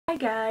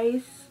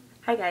Hi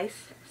guys.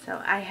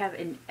 So I have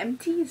an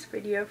Empties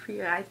video for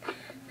you guys.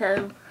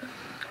 So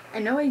I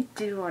know I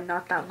did one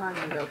not that long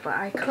ago, but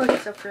I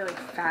collect stuff really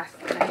fast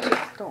and I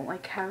just don't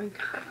like having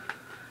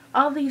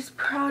all these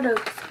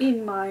products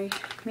in my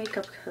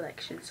makeup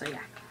collection. So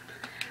yeah,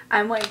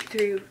 I went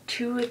through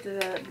 2 of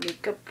the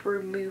makeup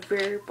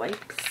remover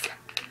wipes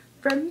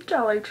from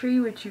Dollar Tree,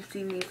 which you've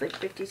seen these like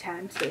 50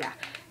 times. So yeah,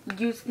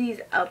 use these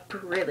up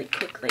really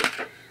quickly.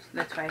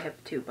 That's why I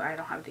have 2, but I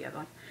don't have the other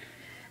one.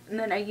 And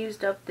then I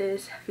used up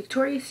this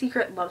Victoria's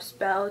Secret Love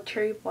Spell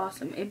Cherry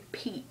Blossom and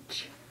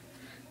Peach.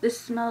 This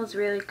smells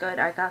really good.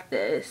 I got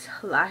this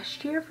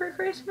last year for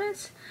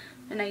Christmas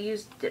and I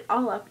used it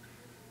all up.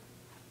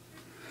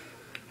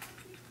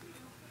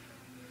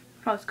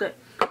 Oh, it's good.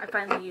 I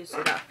finally used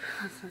it up.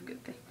 That's a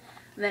good thing.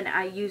 And then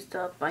I used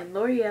up my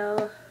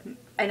L'Oreal,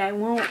 and I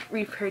won't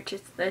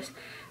repurchase this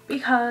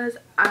because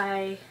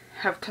I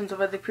have tons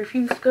of other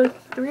perfumes to go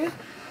through.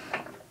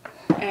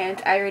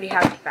 And I already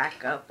have a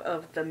backup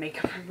of the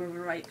makeup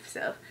remover wipes.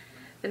 So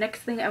the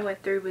next thing I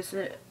went through was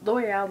the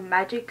L'Oreal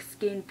Magic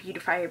Skin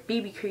Beautifier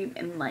BB Cream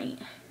in Light.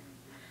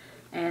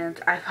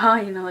 And I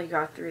finally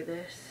got through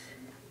this.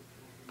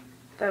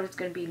 That was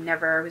going to be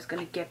never I was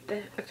going to get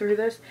through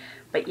this.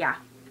 But yeah,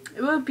 I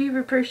will be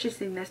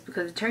repurchasing this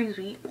because it turns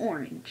me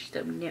orange.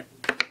 So no.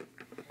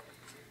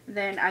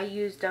 Then I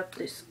used up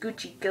this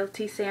Gucci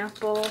Guilty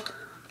sample.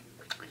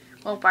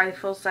 Won't buy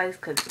full size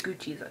because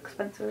Gucci is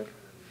expensive.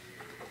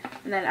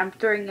 And then I'm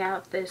throwing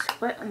out this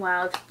Wet n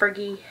Wild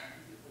Fergie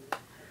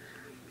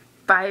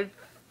 5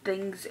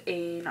 things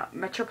in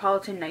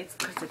Metropolitan Nights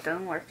because it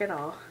doesn't work at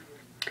all.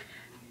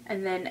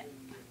 And then,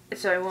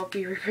 so I won't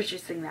be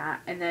repurchasing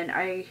that. And then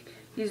I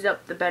used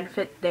up the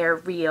Benefit They're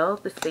Real,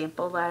 the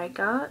sample that I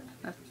got.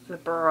 That's the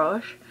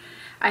brush.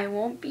 I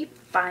won't be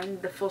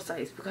buying the full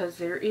size because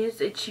there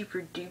is a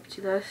cheaper dupe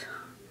to this,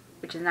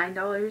 which is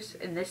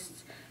 $9. And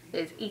this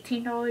is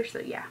 $18. So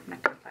yeah, I'm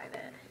not going to buy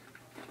that.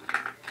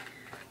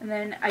 And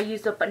then I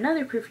used up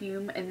another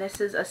perfume, and this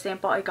is a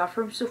sample I got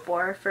from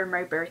Sephora for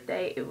my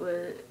birthday. It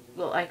was,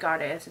 well, I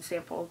got it as a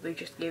sample. They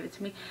just gave it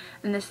to me.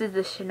 And this is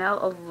the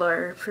Chanel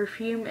Allure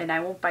perfume, and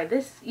I won't buy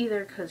this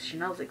either because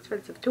Chanel's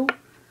expensive too.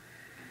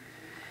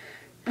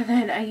 And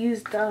then I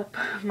used up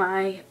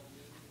my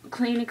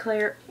Clean &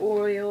 Clear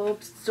Oil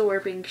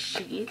Absorbing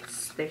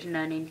Sheets. There's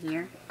none in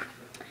here.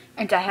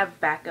 And I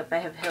have backup. I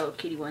have Hello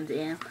Kitty ones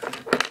in.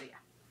 So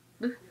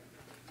yeah.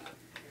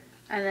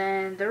 And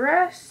then the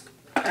rest,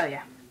 oh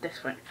yeah,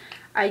 this one.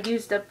 I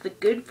used up the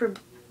Good for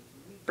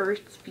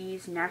Burt's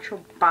Bees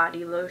Natural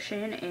Body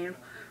Lotion in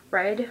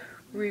Red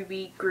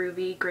Ruby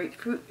Groovy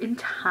Grapefruit and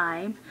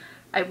Thyme.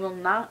 I will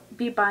not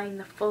be buying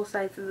the full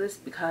size of this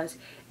because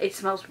it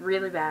smells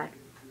really bad.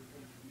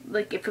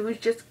 Like if it was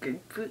just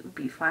grapefruit it would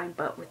be fine,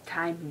 but with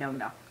thyme,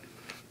 no.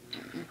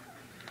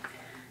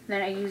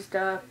 Then I used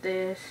up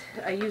this.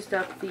 I used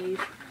up these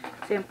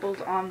samples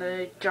on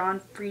the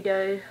John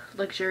Frieda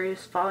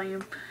Luxurious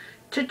Volume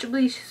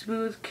Touchably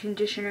Smooth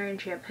Conditioner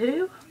and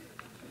Shampoo.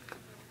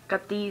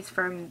 Got these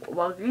from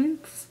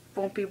Walgreens.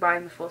 Won't be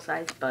buying the full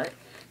size, but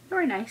they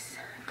were nice.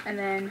 And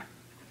then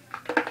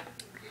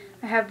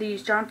I have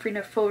these John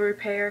Frieda Full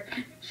Repair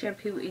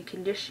Shampoo and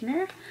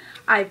Conditioner.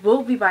 I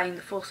will be buying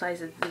the full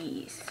size of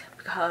these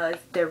because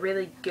they're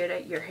really good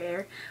at your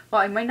hair.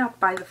 Well, I might not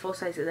buy the full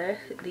size of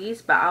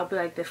these, but I'll be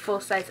like the full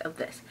size of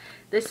this.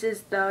 This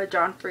is the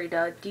John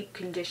Frieda Deep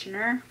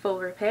Conditioner Full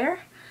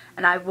Repair.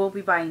 And I will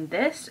be buying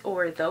this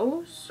or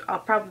those. I'll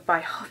probably buy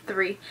all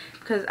 3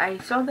 because I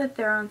saw that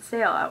they're on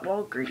sale at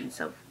Walgreens.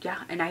 So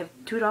yeah, and I have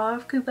 $2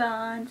 off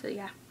coupon. So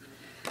yeah.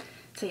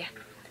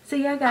 So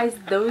yeah guys,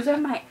 those are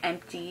my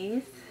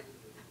empties.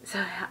 So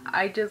yeah,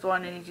 I just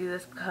wanted to do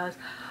this because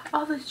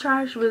all this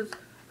trash was,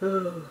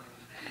 ugh.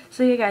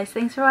 So yeah guys,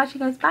 thanks for watching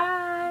guys.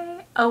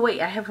 Bye. Oh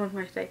wait, I have one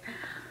more thing.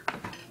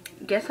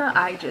 Guess what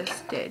I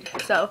just did?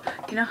 So,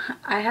 you know,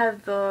 I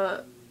have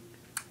the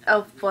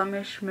Elf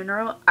Blemish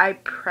Mineral. I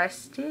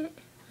pressed it,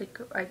 like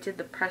I did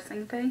the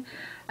pressing thing,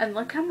 and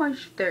look how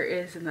much there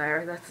is in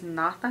there. That's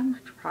not that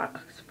much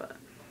product, but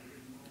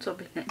it'll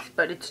be nice.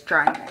 But it's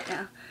drying right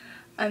now.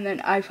 And then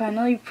I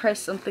finally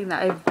pressed something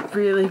that I've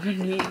really been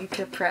needing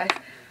to press.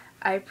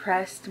 I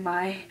pressed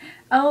my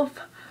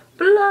Elf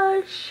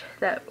blush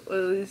that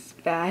was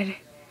bad,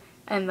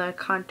 and the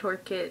contour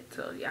kit.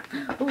 So yeah.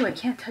 Oh, I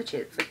can't touch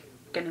it. It's like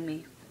getting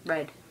me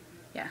red.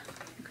 Yeah,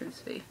 you can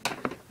see.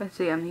 Let's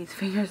see on these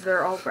fingers,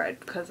 they're all red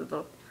because of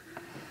the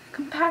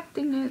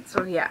compacting it.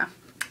 So yeah,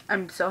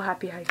 I'm so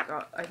happy I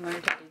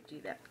learned how to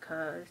do that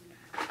because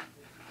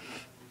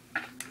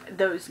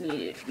those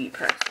needed to be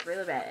pressed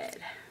really bad.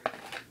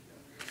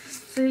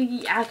 So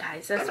yeah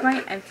guys, that's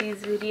my empties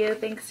video.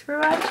 Thanks for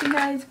watching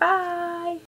guys. Bye.